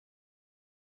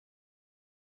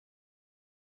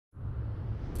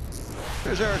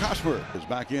Here's Eric Hosmer is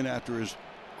back in after his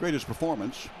greatest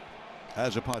performance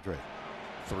as a Padre.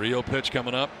 3-0 pitch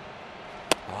coming up.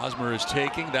 Hosmer is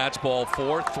taking. That's ball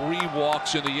 4. 3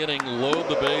 walks in the inning. Load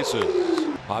the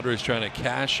bases. Padres trying to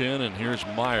cash in, and here's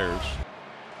Myers.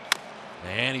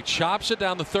 And he chops it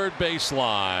down the third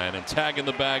baseline, and tagging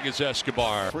the bag is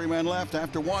Escobar. 3 men left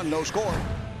after 1, no score.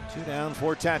 2 down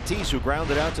for Tatis, who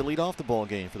grounded out to lead off the ball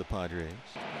game for the Padres.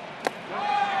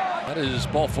 That is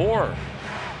ball 4.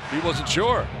 He wasn't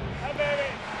sure.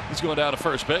 He's going down to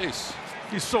first base.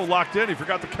 He's so locked in, he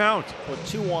forgot the count. Put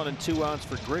 2 on and 2 outs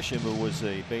for Grisham, who was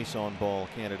a base on ball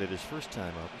candidate his first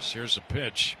time up. Here's a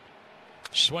pitch.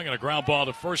 Swinging a ground ball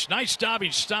to first. Nice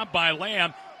stoppage stop by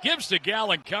Lamb. Gives to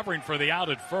Gallen covering for the out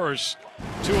at first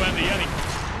to end the inning.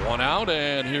 1 out,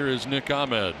 and here is Nick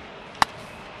Ahmed.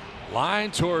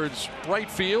 Line towards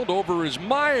right field over is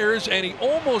Myers, and he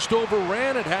almost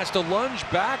overran it. Has to lunge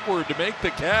backward to make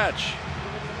the catch.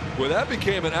 Well, that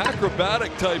became an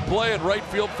acrobatic type play in right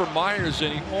field for Myers,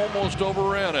 and he almost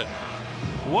overran it.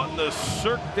 What in the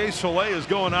Cirque du Soleil is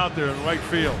going out there in right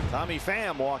field? Tommy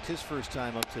Pham walked his first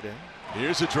time up today.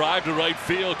 Here's a drive to right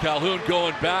field. Calhoun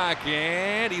going back,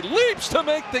 and he leaps to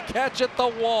make the catch at the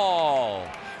wall,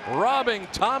 robbing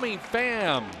Tommy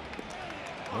Pham.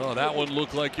 Oh, that one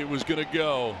looked like it was going to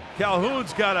go.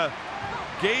 Calhoun's got to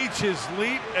gauge his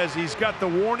leap as he's got the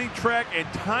warning track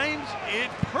and times it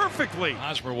perfectly.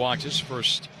 Hosmer walked his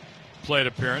first plate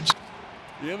appearance.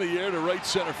 In the air to right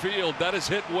center field. That is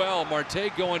hit well.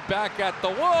 Marte going back at the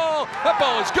wall. That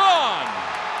ball is gone.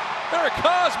 Eric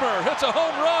Hosmer hits a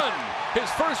home run. His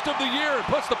first of the year, and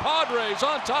puts the Padres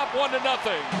on top 1-0.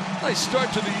 Nice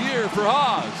start to the year for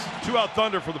Haas. 2 out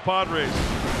thunder for the Padres.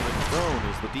 Crone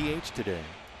is the DH today.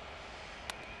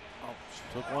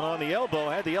 Took one on the elbow,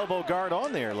 had the elbow guard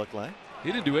on there, looked like.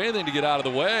 He didn't do anything to get out of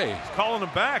the way. He's calling him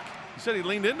back. He said he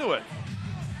leaned into it.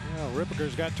 Yeah,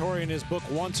 Ripperger's got Torrey in his book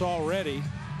once already.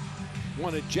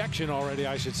 1 ejection already,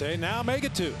 I should say. Now make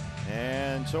it 2.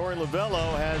 And Torrey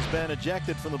Lovello has been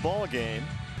ejected from the ball game.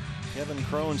 Kevin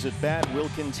Crone's at bat will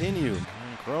continue.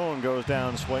 And Crone goes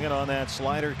down swinging on that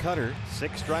slider cutter.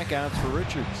 6 strikeouts for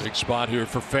Richards. Big spot here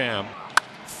for Pham.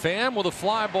 Pham with a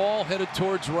fly ball headed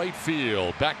towards right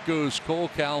field. Back goes Cole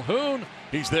Calhoun.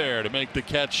 He's there to make the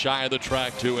catch shy of the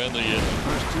track to end the inning.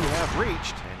 First 2 have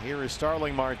reached. And here is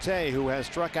Starling Marte, who has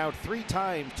struck out 3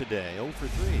 times today. 0 for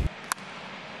 3.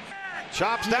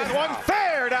 Chops that one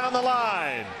fair down the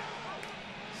line.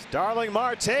 Starling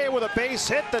Marte with a base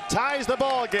hit that ties the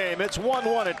ball game. It's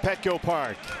 1-1 at Petco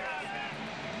Park.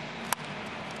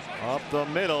 Up the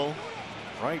middle,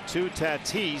 right to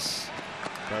Tatis.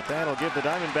 But that'll give the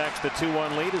Diamondbacks the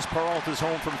 2-1 lead as Peralta's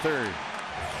home from third.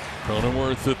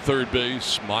 Cronenworth at third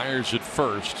base, Myers at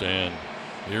first, and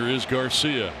here is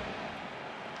Garcia.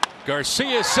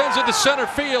 Garcia sends it to center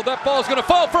field. That ball's going to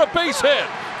fall for a base hit.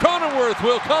 Cronenworth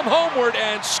will come homeward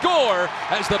and score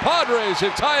as the Padres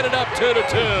have tied it up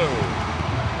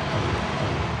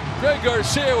 2-2. Greg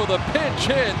Garcia with a pinch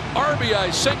hit,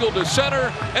 RBI single to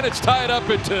center, and it's tied up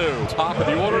at 2. Top of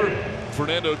the order,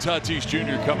 Fernando Tatis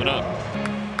Jr. coming up.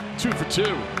 2 for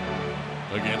 2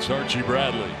 against Archie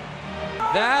Bradley.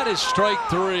 That is strike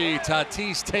 3.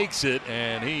 Tatis takes it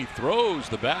and he throws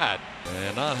the bat,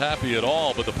 and not happy at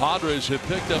all. But the Padres have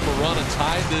picked up a run and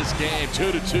tied this game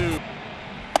 2-2.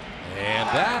 And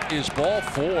that is ball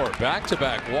 4.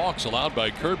 Back-to-back walks allowed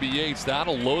by Kirby Yates.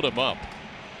 That'll load him up.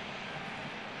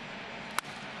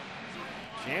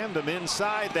 Jammed him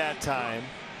inside that time.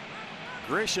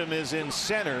 Grisham is in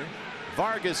center.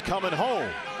 Vargas coming home.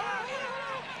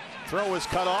 Throw is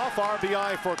cut off.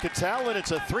 RBI for Cattell, and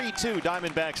it's a 3-2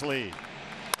 Diamondbacks lead.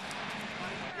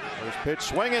 First pitch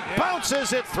swinging,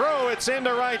 bounces it through. It's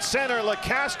into right center.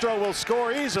 LaCastro will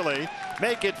score easily,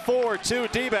 make it 4-2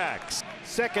 D-backs.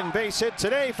 Second base hit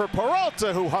today for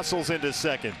Peralta, who hustles into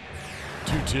second.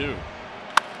 2-2.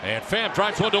 And Pham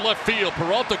drives one to left field.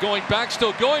 Peralta going back,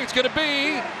 still going. It's going to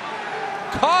be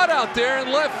caught out there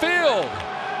in left field.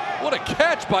 What a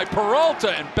catch by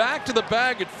Peralta, and back to the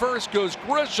bag at first goes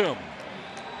Grisham.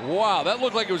 Wow, that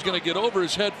looked like it was going to get over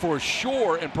his head for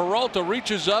sure, and Peralta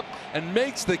reaches up and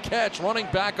makes the catch, running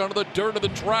back onto the dirt of the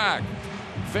track.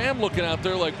 Pham looking out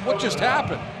there like, what just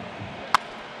happened?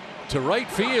 To right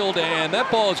field, and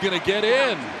that ball is going to get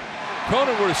in.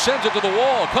 Cronenworth sends it to the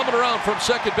wall. Coming around from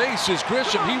second base is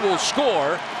Grisham. He will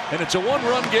score, and it's a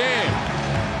 1-run game.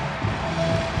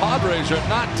 Padres are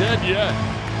not dead yet.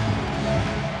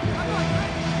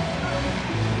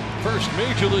 First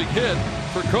major league hit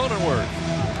for Cronenworth,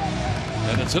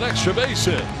 and it's an extra base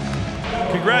hit.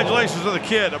 Congratulations to the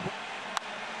kid.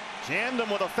 Jammed him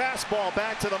with a fastball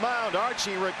back to the mound.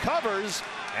 Archie recovers,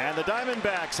 and the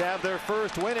Diamondbacks have their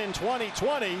first win in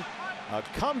 2020. A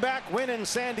comeback win in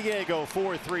San Diego.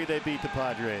 4-3 they beat the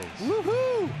Padres.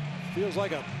 Woohoo! Feels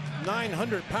like a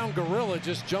 900-pound gorilla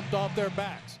just jumped off their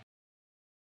backs.